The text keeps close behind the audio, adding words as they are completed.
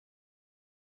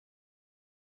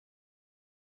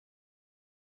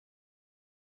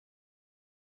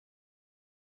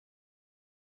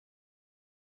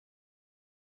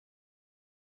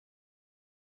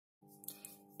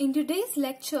In today's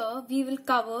lecture, we will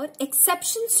cover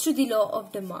exceptions to the law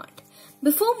of demand.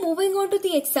 Before moving on to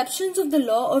the exceptions of the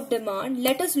law of demand,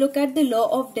 let us look at the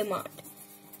law of demand.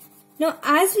 Now,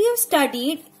 as we have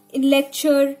studied in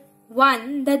lecture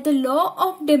 1 that the law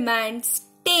of demand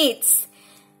states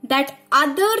that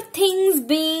other things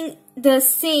being the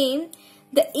same,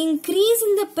 the increase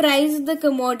in the price of the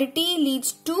commodity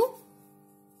leads to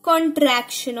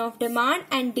contraction of demand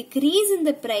and decrease in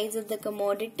the price of the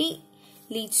commodity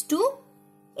leads to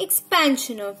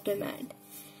expansion of demand.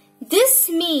 This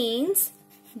means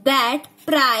that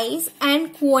price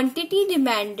and quantity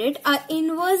demanded are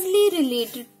inversely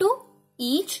related to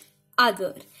each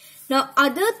other. Now,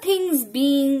 other things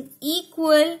being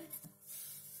equal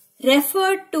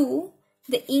refer to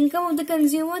the income of the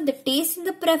consumer, the taste and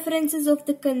the preferences of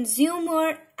the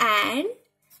consumer, and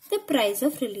the price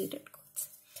of related goods.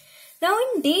 Now,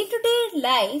 in day-to-day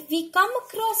life, we come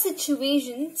across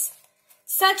situations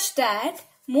such that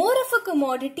more of a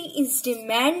commodity is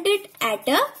demanded at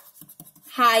a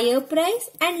higher price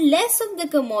and less of the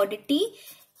commodity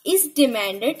is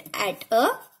demanded at a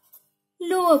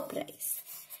lower price.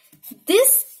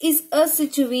 This is a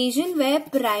situation where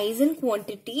price and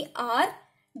quantity are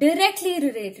directly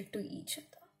related to each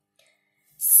other.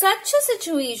 Such a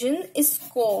situation is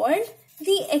called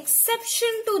the exception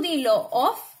to the law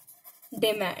of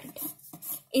demand.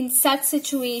 In such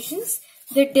situations,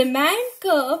 the demand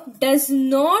curve does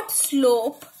not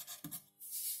slope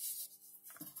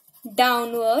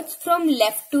downwards from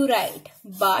left to right,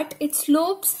 but it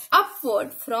slopes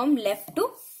upward from left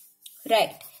to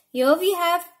right. Here we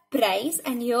have price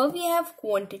and here we have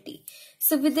quantity.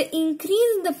 So with the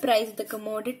increase in the price of the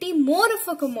commodity, more of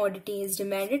a commodity is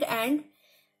demanded, and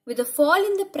with a fall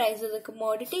in the price of the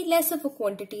commodity, less of a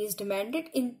quantity is demanded.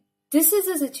 This is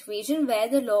a situation where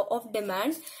the law of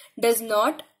demand does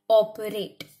not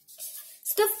operate.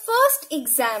 So the first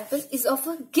example is of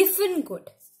a given good.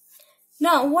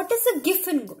 Now, what is a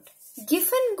given good?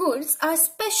 Given goods are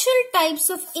special types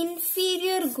of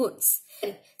inferior goods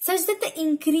such that the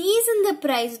increase in the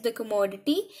price of the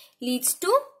commodity leads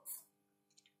to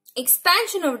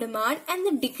expansion of demand and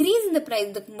the decrease in the price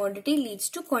of the commodity leads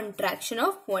to contraction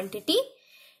of quantity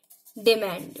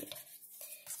demanded.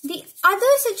 The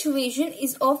other situation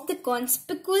is of the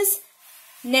conspicuous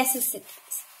necessities.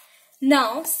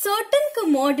 Now, certain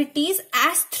commodities,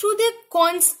 as through their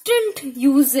constant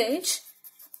usage,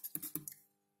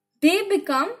 they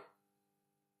become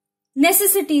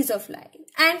necessities of life,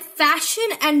 and fashion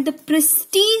and the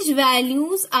prestige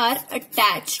values are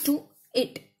attached to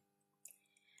it.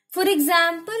 For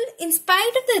example, in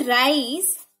spite of the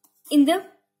rise in the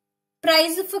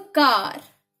price of a car,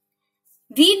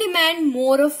 we demand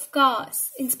more of cars.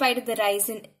 In spite of the rise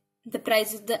in the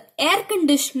price of the air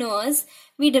conditioners,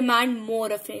 we demand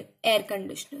more of air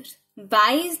conditioners.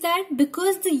 Why is that?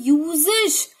 Because the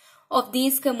usage of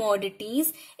these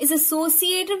commodities is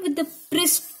associated with the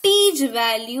prestige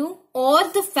value or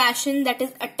the fashion that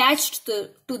is attached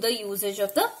to the usage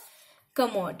of the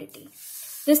commodity.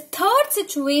 The third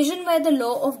situation where the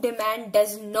law of demand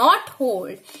does not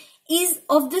hold is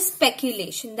of the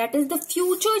speculation, that is the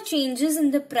future changes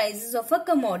in the prices of a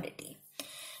commodity.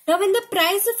 Now, when the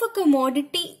price of a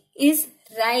commodity is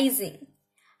rising,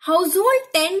 households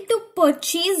tend to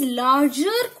purchase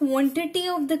larger quantity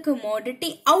of the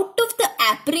commodity out of the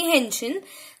apprehension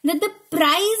that the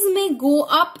price may go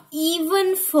up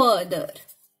even further.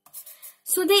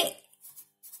 So, they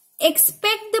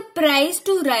expect the price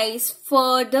to rise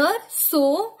further,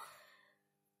 so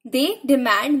they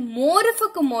demand more of a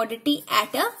commodity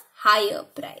at a higher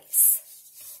price.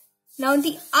 Now,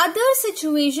 the other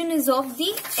situation is of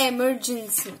the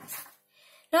emergencies.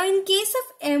 Now, in case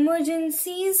of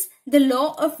emergencies, the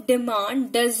law of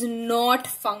demand does not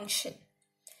function.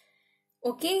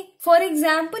 Okay, for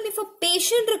example, if a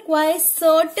patient requires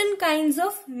certain kinds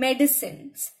of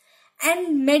medicines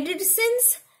and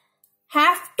medicines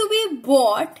have to be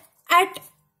bought at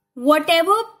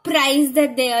whatever price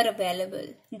that they are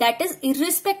available, that is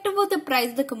irrespective of the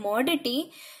price of the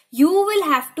commodity, you will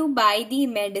have to buy the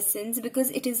medicines because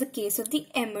it is a case of the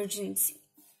emergency.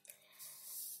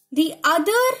 The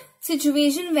other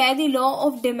situation where the law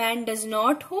of demand does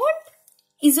not hold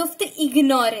is of the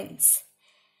ignorance.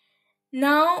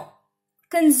 Now,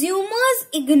 consumers'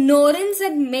 ignorance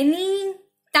at many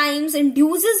times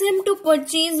induces him to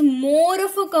purchase more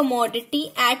of a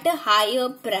commodity at a higher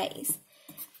price.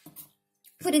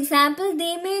 For example,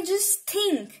 they may just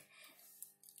think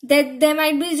that there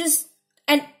might be just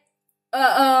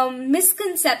a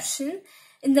misconception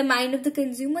in the mind of the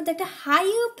consumer that a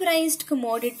higher priced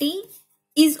commodity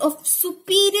is of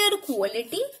superior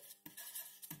quality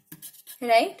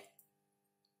right?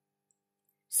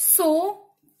 So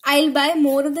I'll buy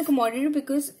more of the commodity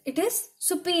because it is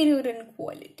superior in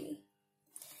quality.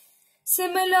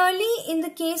 Similarly, in the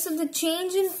case of the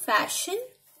change in fashion,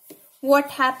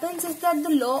 what happens is that the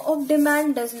law of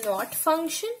demand does not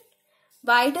function.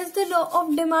 Why does the law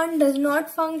of demand does not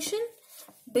function?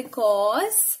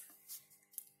 Because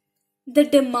the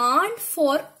demand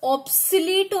for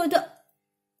obsolete or the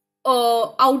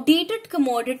outdated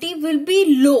commodity will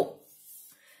be low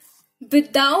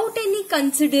without any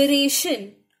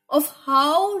consideration of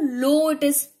how low it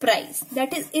is priced.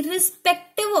 That is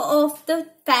irrespective of the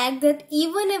fact that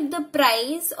even if the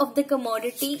price of the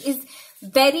commodity is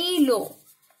very low,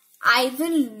 I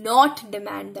will not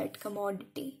demand that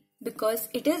commodity because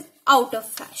it is out of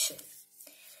fashion.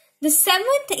 The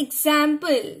seventh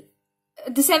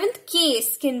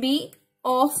case can be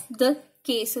of the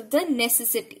case of the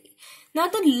necessity. Now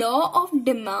the law of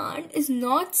demand is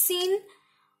not seen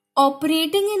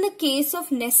operating in the case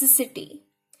of necessity,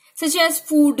 such as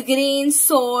food grains,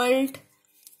 salt,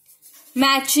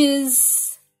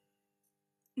 matches,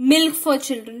 milk for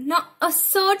children. Now a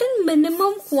certain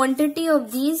minimum quantity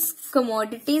of these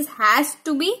commodities has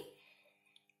to be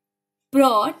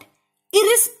brought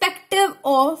irrespective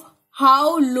of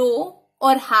how low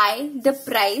or high the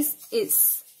price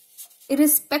is.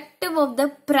 Irrespective of the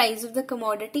price of the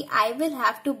commodity, I will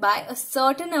have to buy a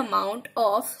certain amount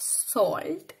of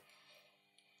salt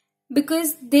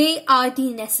because they are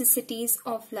the necessities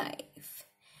of life.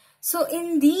 So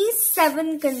in these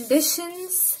 7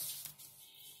 conditions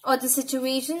or the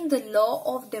situation, the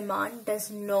law of demand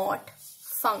does not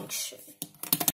function.